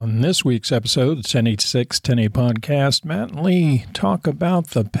On this week's episode of the 1086 10A podcast, Matt and Lee talk about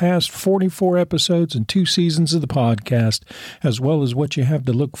the past 44 episodes and 2 seasons of the podcast, as well as what you have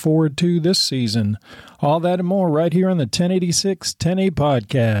to look forward to this season. All that and more right here on the 1086 10A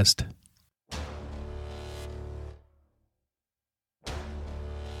podcast.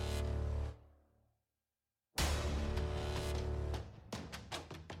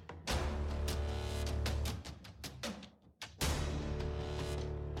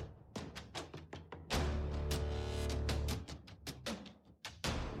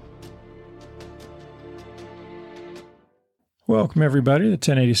 Welcome, everybody, to the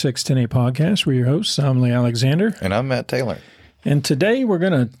 1086 10A podcast. We're your hosts. I'm Lee Alexander. And I'm Matt Taylor. And today we're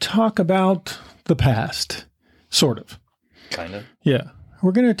going to talk about the past, sort of. Kind of. Yeah.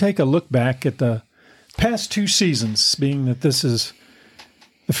 We're going to take a look back at the past 2 seasons, being that this is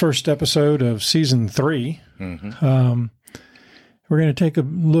the first episode of season 3. Mm-hmm. We're going to take a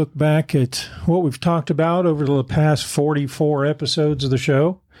look back at what we've talked about over the past 44 episodes of the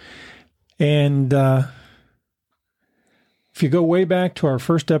show. And if you go way back to our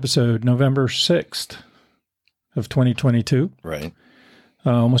first episode, November 6th of 2022, right,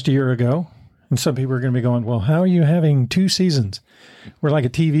 almost a year ago, and some people are going to be going, well, how are you having 2 seasons? We're like a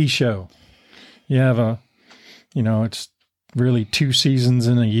TV show. You have it's really 2 seasons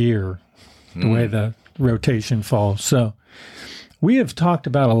in a year, the way the rotation falls. So we have talked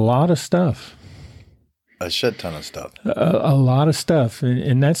about a lot of stuff. A shit ton of stuff. A lot of stuff.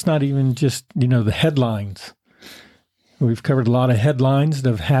 And that's not even just, the headlines. We've covered a lot of headlines that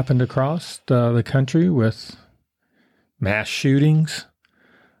have happened across the country with mass shootings.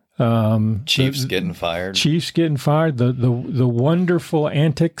 Chiefs getting fired. The wonderful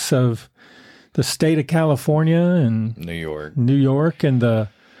antics of the state of California and New York and the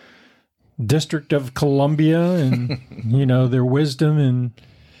District of Columbia and, their wisdom in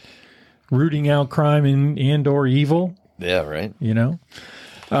rooting out crime and or evil. Yeah, right.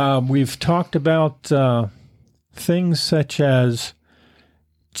 We've talked about things such as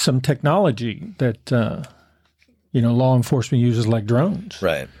some technology that, law enforcement uses, like drones.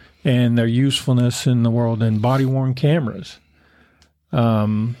 Right. And their usefulness in the world, and body-worn cameras.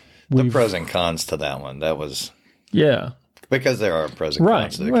 The pros and cons to that one. That was... Yeah. Because there are pros and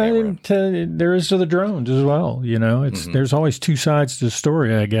cons to the camera. There is to the drones as well. There's always 2 sides to the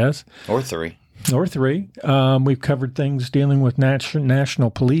story, I guess. Or 3. We've covered things dealing with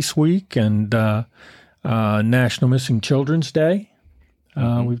National Police Week and National Missing Children's Day.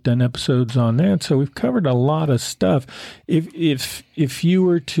 We've done episodes on that, so we've covered a lot of stuff. If you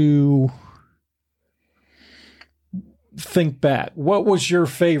were to think back, what was your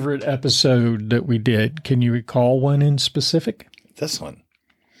favorite episode that we did? Can you recall one in specific? This one.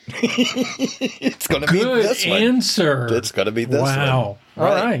 It's going to be this one. Good answer. It's going to be this one. Wow. All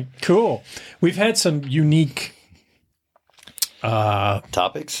right. Cool. We've had some unique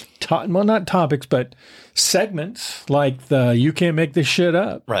topics? Not topics, but segments, like the You Can't Make This Shit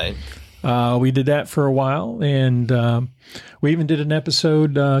Up. Right. We did that for a while, and we even did an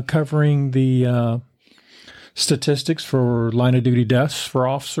episode covering the statistics for line of duty deaths for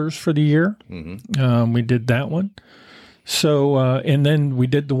officers for the year. Mm-hmm. We did that one. So, and then we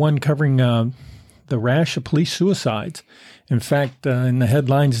did the one covering the rash of police suicides. In fact, in the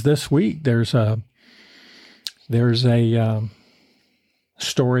headlines this week, there's a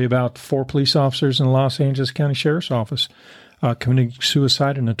story about 4 police officers in the Los Angeles County Sheriff's Office committing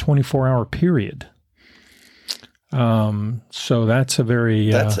suicide in a 24-hour period. So that's a very...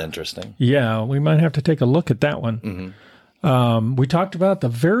 that's interesting. Yeah, we might have to take a look at that one. Mm-hmm. We talked about the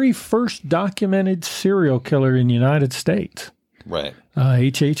very first documented serial killer in the United States. Right.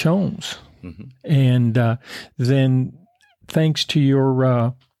 H.H. Holmes. Mm-hmm. And then thanks to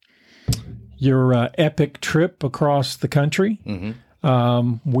your epic trip across the country... Mm-hmm.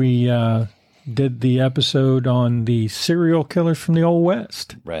 We did the episode on the serial killers from the Old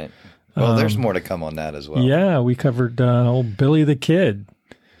West. Right. Well, there's more to come on that as well. Yeah, we covered old Billy the Kid,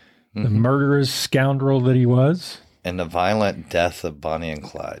 the murderous scoundrel that he was. And the violent death of Bonnie and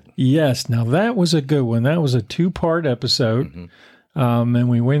Clyde. Yes. Now, that was a good one. That was a 2-part episode. Mm-hmm. And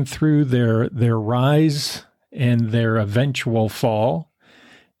we went through their rise and their eventual fall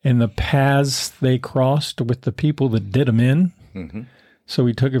and the paths they crossed with the people that did them in. Mm-hmm. So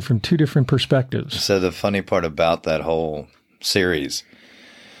we took it from 2 different perspectives. So the funny part about that whole series,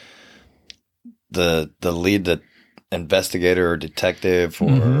 the lead, the investigator or detective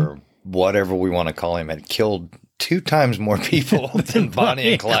or whatever we want to call him, had killed 2 times more people than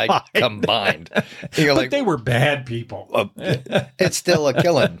Bonnie and Clyde combined. You're but they were bad people. It's still a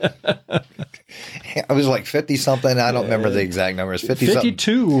killing. I was like 50-something. I don't remember the exact numbers.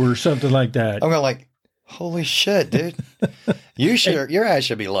 52 or something like that. I'm going like, holy shit, dude. Your ass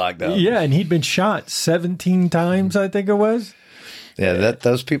should be locked up. Yeah, and he'd been shot 17 times, I think it was. Yeah,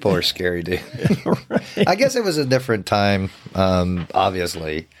 those people are scary, dude. Right. I guess it was a different time,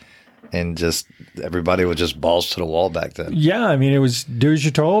 obviously. And just everybody was just balls to the wall back then. Yeah, I mean, it was do as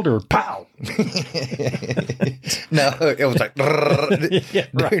you're told or pow. No, it was like, yeah,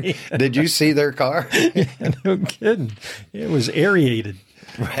 right. Dude, did you see their car? Yeah, no kidding. It was aerated.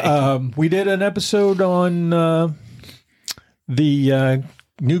 Right. We did an episode on the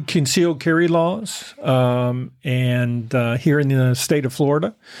new concealed carry laws and here in the state of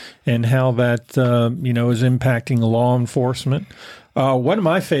Florida and how that, is impacting law enforcement. One of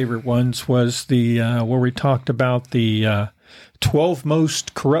my favorite ones was the where we talked about the 12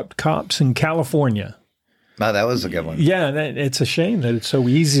 most corrupt cops in California. Oh, that was a good one. Yeah, it's a shame that it's so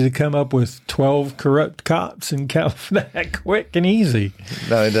easy to come up with 12 corrupt cops in California that quick and easy.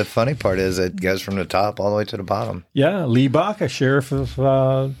 No, the funny part is it goes from the top all the way to the bottom. Yeah, Lee Baca, sheriff of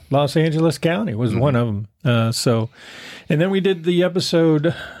Los Angeles County, was one of them. And then we did the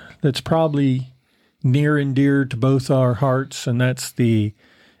episode that's probably near and dear to both our hearts, and that's the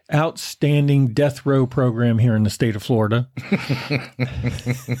outstanding death row program here in the state of Florida.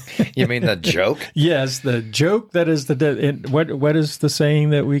 You mean the joke? Yes, the joke that is what is the saying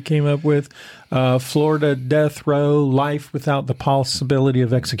that we came up with? Florida death row, life without the possibility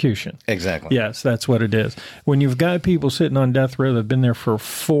of execution. Exactly. Yes, that's what it is. When you've got people sitting on death row that have been there for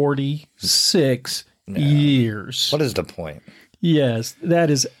 46 years. What is the point? Yes, that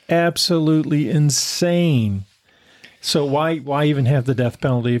is absolutely insane. So why even have the death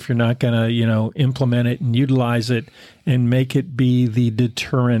penalty if you're not going to, implement it and utilize it and make it be the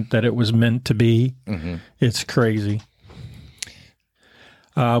deterrent that it was meant to be? Mm-hmm. It's crazy.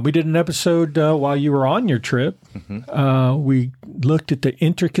 We did an episode while you were on your trip. Mm-hmm. We looked at the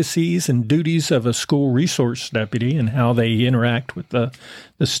intricacies and duties of a school resource deputy and how they interact with the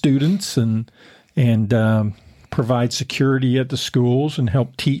students and provide security at the schools and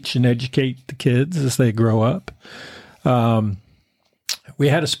help teach and educate the kids as they grow up. We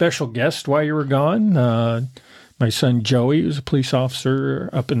had a special guest while you were gone. My son Joey, who's a police officer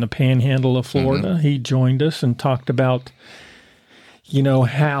up in the Panhandle of Florida. Mm-hmm. He joined us and talked about,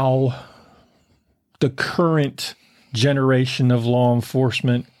 how the current generation of law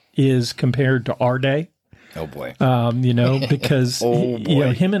enforcement is compared to our day. Oh, boy. Because,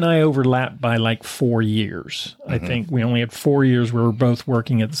 him and I overlapped by like 4 years. Mm-hmm. I think we only had 4 years where we were both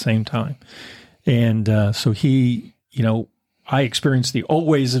working at the same time. And so he, I experienced the old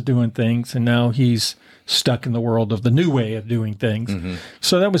ways of doing things, and now he's stuck in the world of the new way of doing things. Mm-hmm.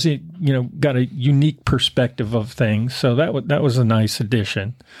 So that was, got a unique perspective of things. So that was a nice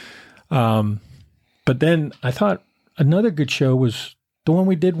addition. But then I thought another good show was the one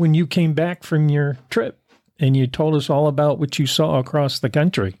we did when you came back from your trip. And you told us all about what you saw across the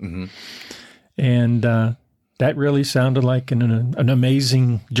country. Mm-hmm. And that really sounded like an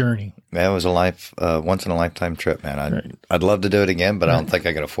amazing journey. That was a once-in-a-lifetime trip, man. I'd love to do it again, but I don't think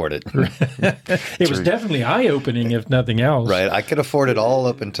I could afford it. It was definitely eye-opening, if nothing else. Right. I could afford it all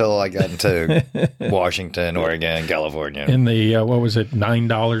up until I got into Washington, Oregon, California. And the,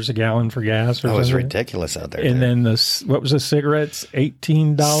 $9 a gallon for gas? It was ridiculous out there. And then what was the cigarettes?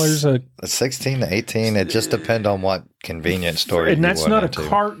 $18 a 16 to 18. It just depends on what convenience store you And that's not a into.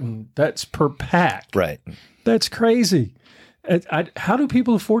 carton. That's per pack. Right. That's crazy. How do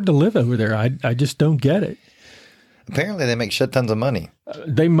people afford to live over there? I just don't get it. Apparently, they make shit tons of money.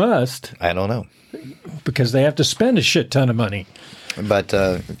 They must. I don't know. Because they have to spend a shit ton of money. But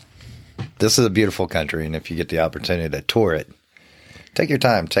this is a beautiful country, and if you get the opportunity to tour it, take your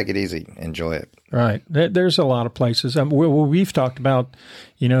time, take it easy, enjoy it. Right. There's a lot of places. We've talked about,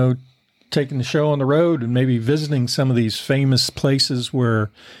 taking the show on the road and maybe visiting some of these famous places where,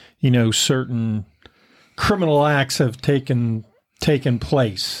 certain criminal acts have taken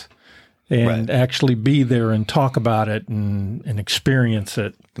place and actually be there and talk about it and experience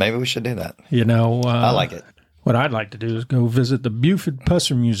it. Maybe we should do that. I like it. What I'd like to do is go visit the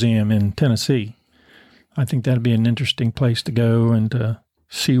Buford-Pusser Museum in Tennessee. I think that'd be an interesting place to go and to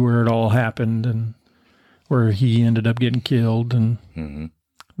see where it all happened and where he ended up getting killed. And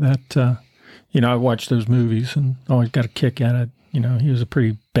that, I watched those movies and always got a kick out of it. He was a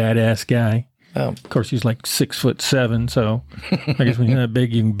pretty badass guy. Oh. Of course, he's like 6'7", so I guess when you're that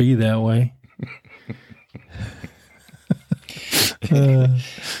big, you can be that way.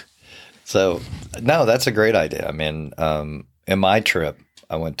 So, no, that's a great idea. I mean, in my trip,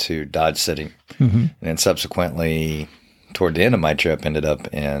 I went to Dodge City, and then subsequently, toward the end of my trip, ended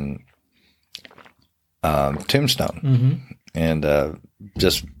up in Tombstone, and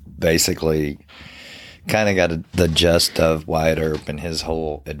just basically kind of got the gist of Wyatt Earp and his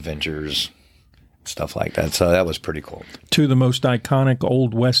whole adventures, stuff like that. So that was pretty cool. Two of the most iconic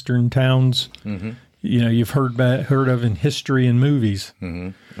old Western towns, you've heard of in history and movies.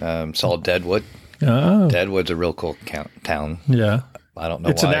 Saw Deadwood. Oh, Deadwood's a real cool town. yeah. I don't know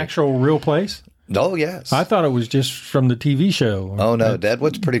It's why. an actual real place? Oh, yes. I thought it was just from the TV show. Oh, no.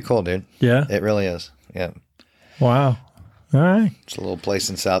 Deadwood's pretty cool, dude. Yeah? It really is. Yeah. Wow. All right. It's a little place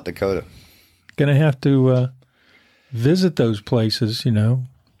in South Dakota. Going to have to visit those places, The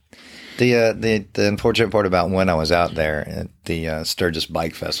unfortunate part about when I was out there, the Sturgis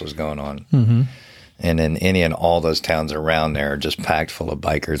Bike Fest was going on. And in any and all those towns around there are just packed full of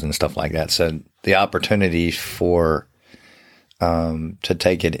bikers and stuff like that. So the opportunity for to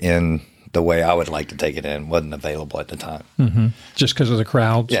take it in the way I would like to take it in wasn't available at the time. Just because of the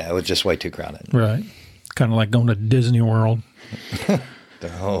crowds? Yeah, it was just way too crowded. Right. Kind of like going to Disney World.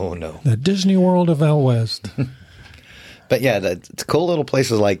 Oh, no. The Disney World of Out West. But yeah, it's cool little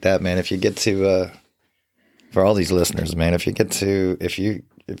places like that, man. If you get to, for all these listeners, man, if you get to, if you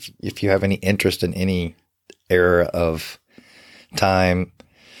have any interest in any era of time,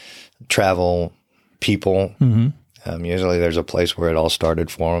 travel, people, usually there's a place where it all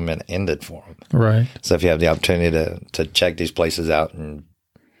started for them and ended for them. Right. So if you have the opportunity to check these places out and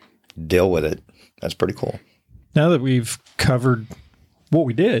deal with it, that's pretty cool. Now that we've covered what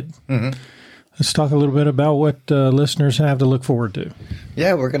we did, let's talk a little bit about what listeners have to look forward to.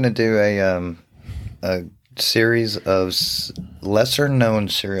 Yeah, we're going to do a series of lesser-known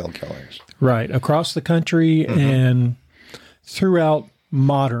serial killers. Right. Across the country and throughout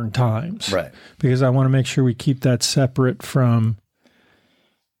modern times. Right. Because I want to make sure we keep that separate from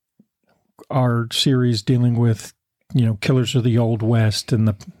our series dealing with, killers of the Old West in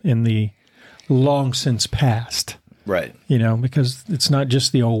the long since past. Right. Because it's not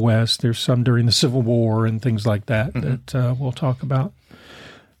just the Old West. There's some during the Civil War and things like that that we'll talk about.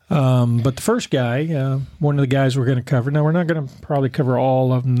 But the first guy, one of the guys we're going to cover, now we're not going to probably cover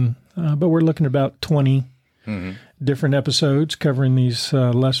all of them, but we're looking at about 20 different episodes covering these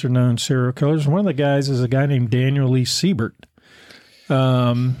lesser-known serial killers. One of the guys is a guy named Daniel Lee Siebert.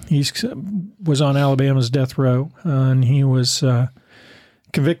 He was on Alabama's death row, and he was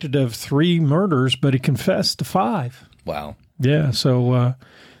convicted of 3 murders, but he confessed to 5. Wow. Yeah, so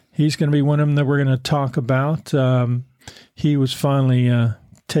he's going to be one of them that we're going to talk about. He was finally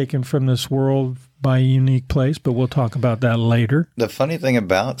taken from this world by a unique place, but we'll talk about that later. The funny thing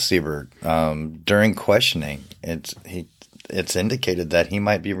about Siebert, during questioning, it's indicated that he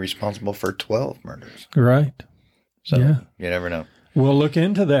might be responsible for 12 murders. Right. So yeah. You never know. We'll look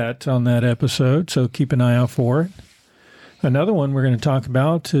into that on that episode, so keep an eye out for it. Another one we're going to talk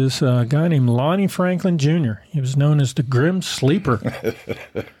about is a guy named Lonnie Franklin Jr. He was known as the Grim Sleeper.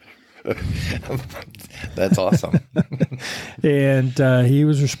 That's awesome. And he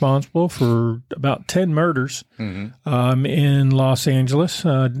was responsible for about 10 murders in Los Angeles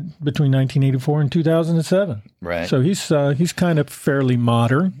between 1984 and 2007. Right. So he's kind of fairly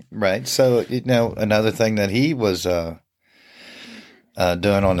modern. Right. So, another thing that he was doing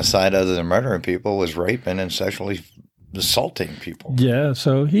on the side other than murdering people was raping and sexually assaulting people. Yeah.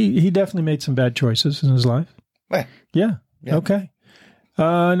 So he definitely made some bad choices in his life. Well, yeah. Okay.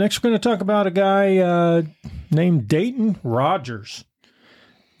 Next, we're going to talk about a guy named Dayton Rogers.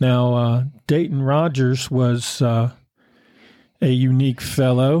 Now, Dayton Rogers was a unique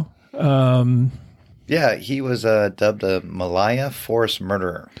fellow. Yeah, he was dubbed a Malaya Forest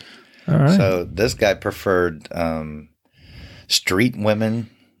murderer. All right. So this guy preferred street women,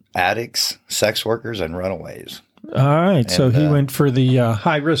 addicts, sex workers, and runaways. All right. So he went for the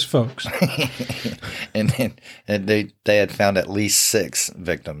high-risk folks. and they had found at least 6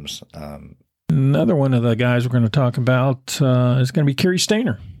 victims. Another one of the guys we're going to talk about is going to be Cary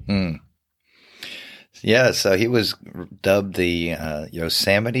Stayner. Yeah, so he was dubbed the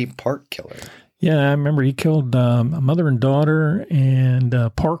Yosemite Park Killer. Yeah, I remember he killed a mother and daughter and a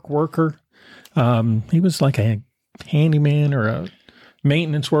park worker. He was like a handyman or a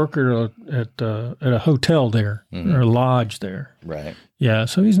maintenance worker at a hotel there or a lodge there. Right. Yeah,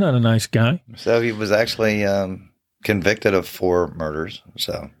 so he's not a nice guy. So he was actually convicted of 4 murders.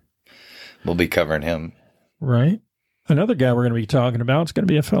 So we'll be covering him. Right. Another guy we're going to be talking about is going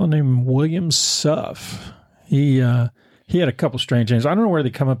to be a fellow named William Suff. He had a couple strange names. I don't know where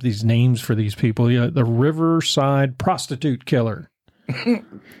they come up with these names for these people. The Riverside Prostitute Killer.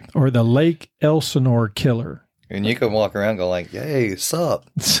 or the Lake Elsinore Killer. And you can walk around and go like, hey, sup?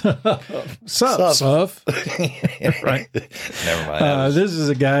 Sup? Right. Never mind. This is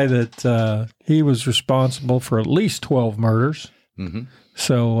a guy that he was responsible for at least 12 murders. Mm-hmm.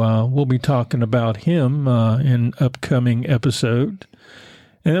 So we'll be talking about him in upcoming episode.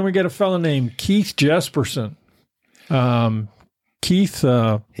 And then we got a fellow named Keith Jesperson. Keith.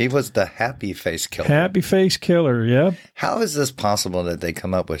 He was the happy face killer. Happy face killer, yep. How is this possible that they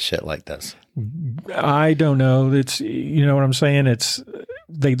come up with shit like this? I don't know. It's, you know what I'm saying? It's,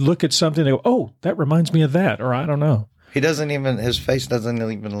 they look at something, they go, oh, that reminds me of that, or I don't know. His face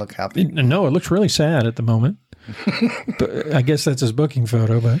doesn't even look happy. No, it looks really sad at the moment. But I guess that's his booking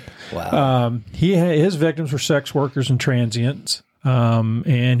photo. But wow. His victims were sex workers and transients.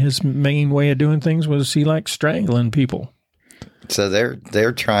 And his main way of doing things was he liked strangling people. So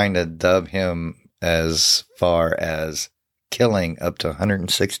they're trying to dub him as far as killing up to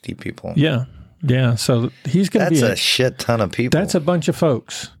 160 people. Yeah. Yeah. So he's going to be a shit ton of people. That's a bunch of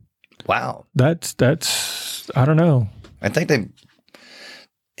folks. Wow. That's I don't know. I think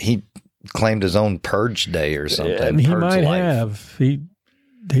he claimed his own purge day or something. And he might have. He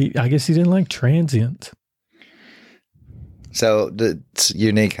I guess he didn't like transients. So it's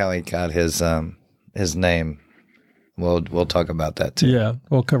unique how he got his name. We'll talk about that too. Yeah,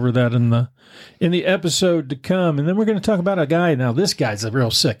 we'll cover that in the episode to come, and then we're going to talk about a guy. Now, this guy's a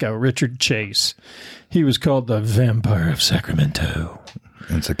real sicko, Richard Chase. He was called the Vampire of Sacramento.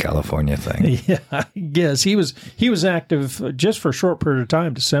 It's a California thing. Yeah, I guess he was active just for a short period of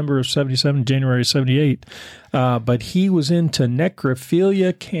time, December of 77, January of 78. But he was into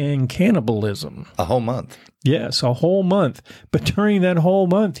necrophilia and cannibalism. A whole month. Yes, a whole month. But during that whole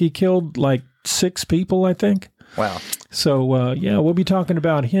month, he killed like 6 people, I think. Wow. So, we'll be talking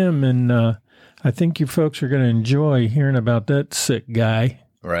about him, and I think you folks are going to enjoy hearing about that sick guy.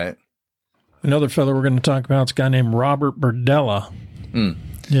 Right. Another fellow we're going to talk about is a guy named Robert Berdella. Mm.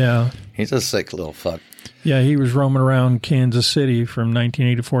 Yeah. He's a sick little fuck. Yeah, he was roaming around Kansas City from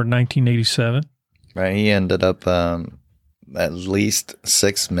 1984 to 1987. Right. He ended up at least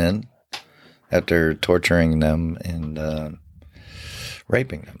 6 men after torturing them and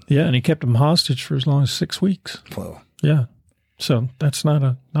raping them. Yeah, and he kept them hostage for as long as 6 weeks. Whoa. Yeah. So that's not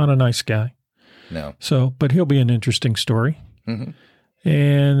a nice guy. No. So, but he'll be an interesting story. Mm-hmm.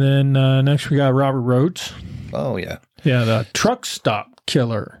 And then next we got Robert Rhodes. Oh, yeah. Yeah, the truck stop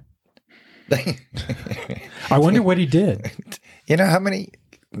killer. I wonder what he did. You know how many...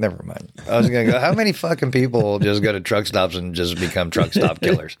 Never mind. I was going to go, how many fucking people just go to truck stops and just become truck stop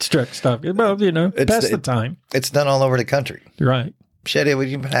killers? Truck stop. Well, pass the time. It's done all over the country. Right. Shit, it would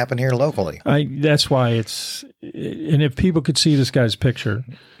even happen here locally. That's why it's... And if people could see this guy's picture...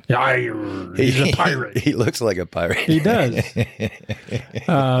 he's a pirate. He looks like a pirate. He does.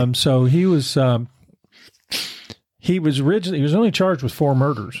 So he was only charged with 4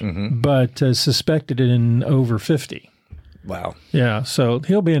 murders, but suspected in over 50. Wow. Yeah. So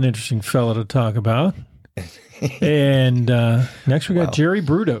he'll be an interesting fellow to talk about. And next we got Jerry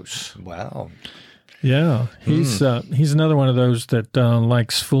Brudos. Wow. Yeah. He's another one of those that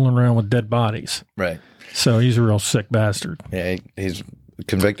likes fooling around with dead bodies. Right. So he's a real sick bastard. Yeah. He's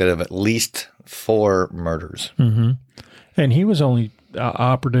convicted of at least 4 murders. Mm-hmm. And he was only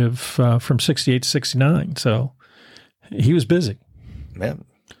operative from 68 to 69. So he was busy. Man.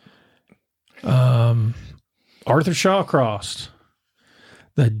 Arthur Shawcross,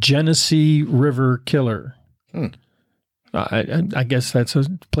 the Genesee River Killer. I guess that's a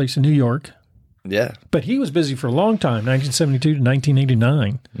place in New York. Yeah. But he was busy for a long time, 1972 to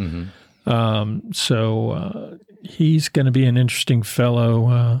 1989. Mm-hmm. So he's going to be an interesting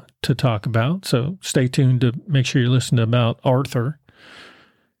fellow to talk about. So stay tuned to make sure you listen to about Arthur.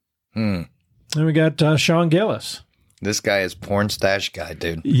 Then we got Sean Gillis. This guy is Porn Stash Guy,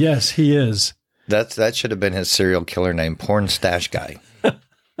 dude. Yes, he is. That should have been his serial killer name, Porn Stash Guy.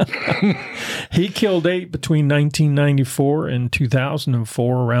 He killed 8 between 1994 and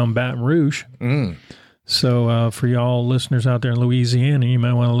 2004 around Baton Rouge. So for y'all listeners out there in Louisiana, you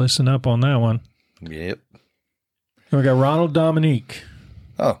might want to listen up on that one. Yep. And we got Ronald Dominique.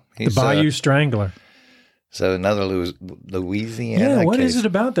 Oh, he's the Bayou Strangler. So another Louisiana Yeah, what case. is it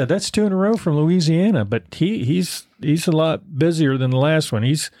about that? That's 2 in a row from Louisiana, but he's a lot busier than the last one.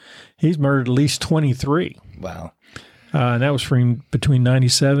 He's murdered at least 23. Wow. And that was from between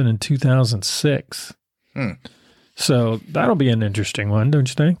 97 and 2006. So that'll be an interesting one, don't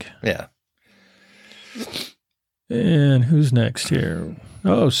you think? Yeah. And who's next here?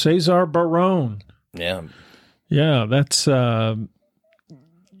 Oh, Cesar Barone. Yeah. Yeah, that's...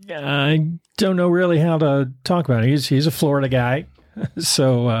 I don't know really how to talk about it. He's a Florida guy.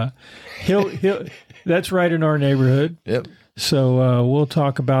 So he'll that's right in our neighborhood. Yep. So we'll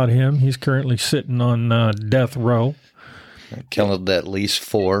talk about him. He's currently sitting on death row. Killed at least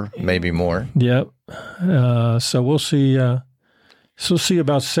 4, maybe more. Yep. So we'll see. So we'll see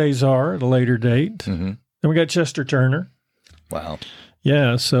about Cesar at a later date. Mm-hmm. Then we got Chester Turner. Wow.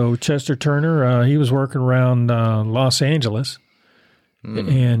 Yeah. So Chester Turner, he was working around Los Angeles,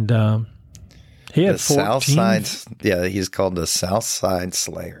 and he had The 14. South Side. Yeah, he's called the South Side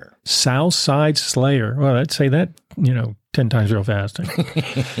Slayer. South Side Slayer. Well, I'd say that 10 times real fast.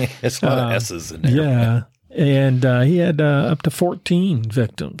 It's a lot of S's in there. Yeah. And he had up to 14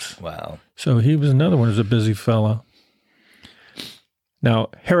 victims. Wow. So he was another one who's a busy fella. Now,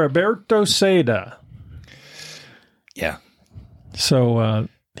 Heriberto Seda. Yeah. So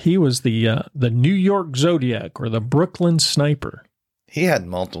he was the New York Zodiac or the Brooklyn Sniper. He had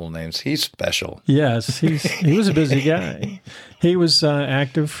multiple names. He's special. Yes, he was a busy guy. He was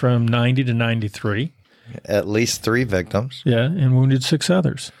active from 90 to 93. At least 3 victims. Yeah, and wounded 6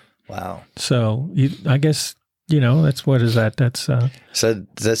 others. Wow. So I guess, that's what is that? That's So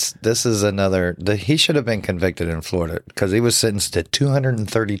this is another. He should have been convicted in Florida because he was sentenced to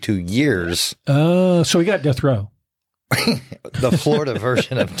 232 years. so he got death row. The Florida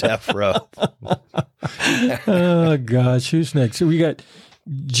version of death row. Oh gosh, who's next? So we got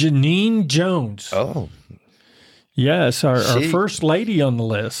Janine Jones. Oh, yes, our first lady on the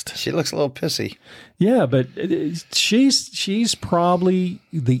list. she looks a little pissy. Yeah, but she's probably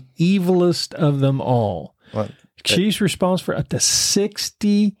the evilest of them all. What? She's responsible for up to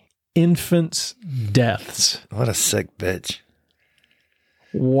 60 infants' deaths. What a sick bitch.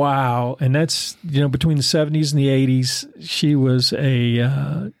 Wow. And that's, between the 70s and the 80s, she was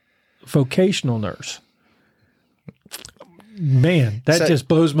a vocational nurse. Man, that just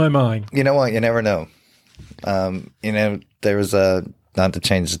blows my mind. You know what? You never know. There was not to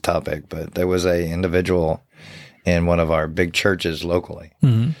change the topic, but there was a individual in one of our big churches locally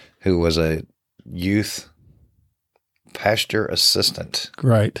who was a youth pastor assistant.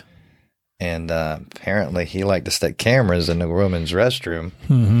 Right. And apparently he liked to stick cameras in the women's restroom,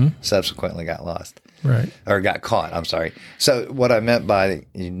 subsequently got lost. Right. Or got caught, I'm sorry. So what I meant by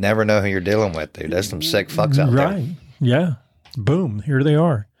you never know who you're dealing with, dude. There's some sick fucks out there. Right. Yeah. Boom. Here they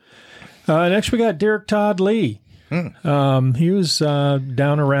are. Next we got Derek Todd Lee. He was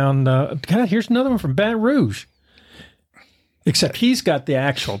down around, God, here's another one from Baton Rouge. Except he's got the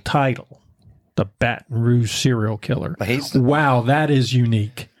actual title, the Baton Rouge serial killer. Wow, that is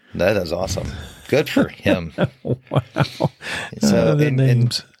unique. That is awesome. Good for him. Wow. So, the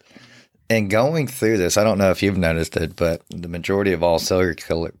names. And going through this, I don't know if you've noticed it, but the majority of all serial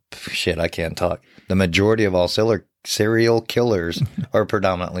killers, I can't talk. The majority of all serial killers are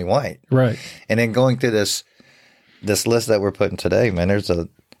predominantly white. Right. And then going through this list that we're putting today, man, there's a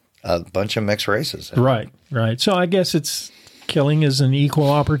bunch of mixed races. Right. So I guess killing is an equal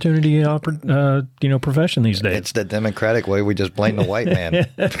opportunity, profession these days. It's the Democratic way. We just blame the white man.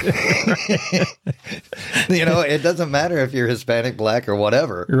 It doesn't matter if you're Hispanic, black, or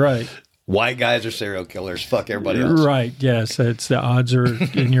whatever. Right. White guys are serial killers. Fuck everybody else. Right. Yes. It's the odds are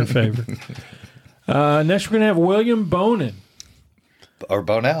in your favor. Next, we're going to have William Bonin. Or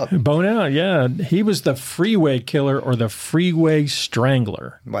Bone Out. Bone Out, yeah. He was the freeway killer or the freeway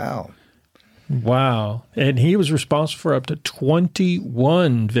strangler. Wow. And he was responsible for up to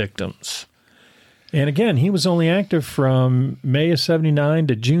 21 victims. And again, he was only active from May of 79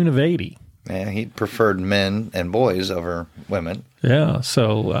 to June of 80. Yeah, he preferred men and boys over women. Yeah,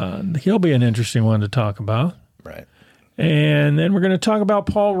 so he'll be an interesting one to talk about. Right. And then we're going to talk about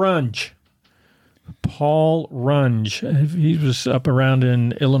Paul Runge. Paul Runge. He was up around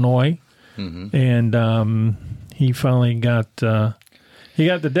in Illinois, and he finally got the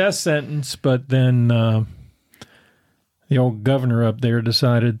death sentence, but then the old governor up there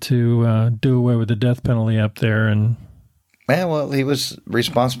decided to do away with the death penalty up there. And he was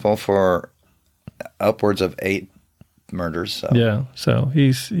responsible for upwards of 8 murders. So. Yeah, so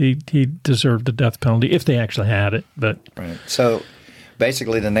he deserved the death penalty if they actually had it. But right. So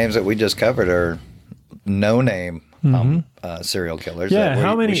basically, the names that we just covered are no-name serial killers. Yeah,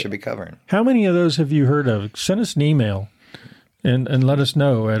 that we should be covering. How many of those have you heard of? Send us an email and let us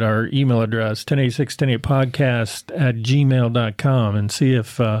know at our email address, 108610podcast@gmail.com, and see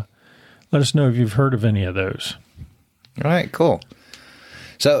if let us know if you've heard of any of those. All right, cool.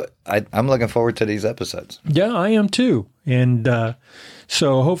 So I'm looking forward to these episodes. Yeah, I am too. And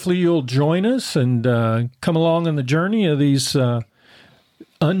so hopefully you'll join us and come along on the journey of these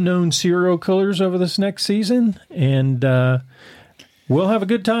unknown serial killers over this next season. And We'll have a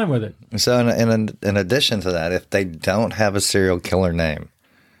good time with it. So in addition to that, if they don't have a serial killer name,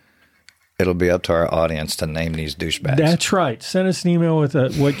 it'll be up to our audience to name these douchebags. That's right. Send us an email with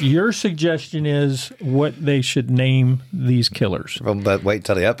what your suggestion is, what they should name these killers. Well, but wait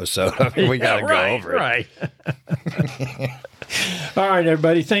till the episode. I mean, we got to go over it. Right. All right,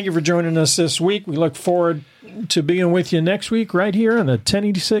 everybody. Thank you for joining us this week. We look forward to being with you next week right here on the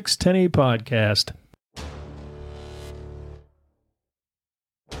 1086 1080 podcast.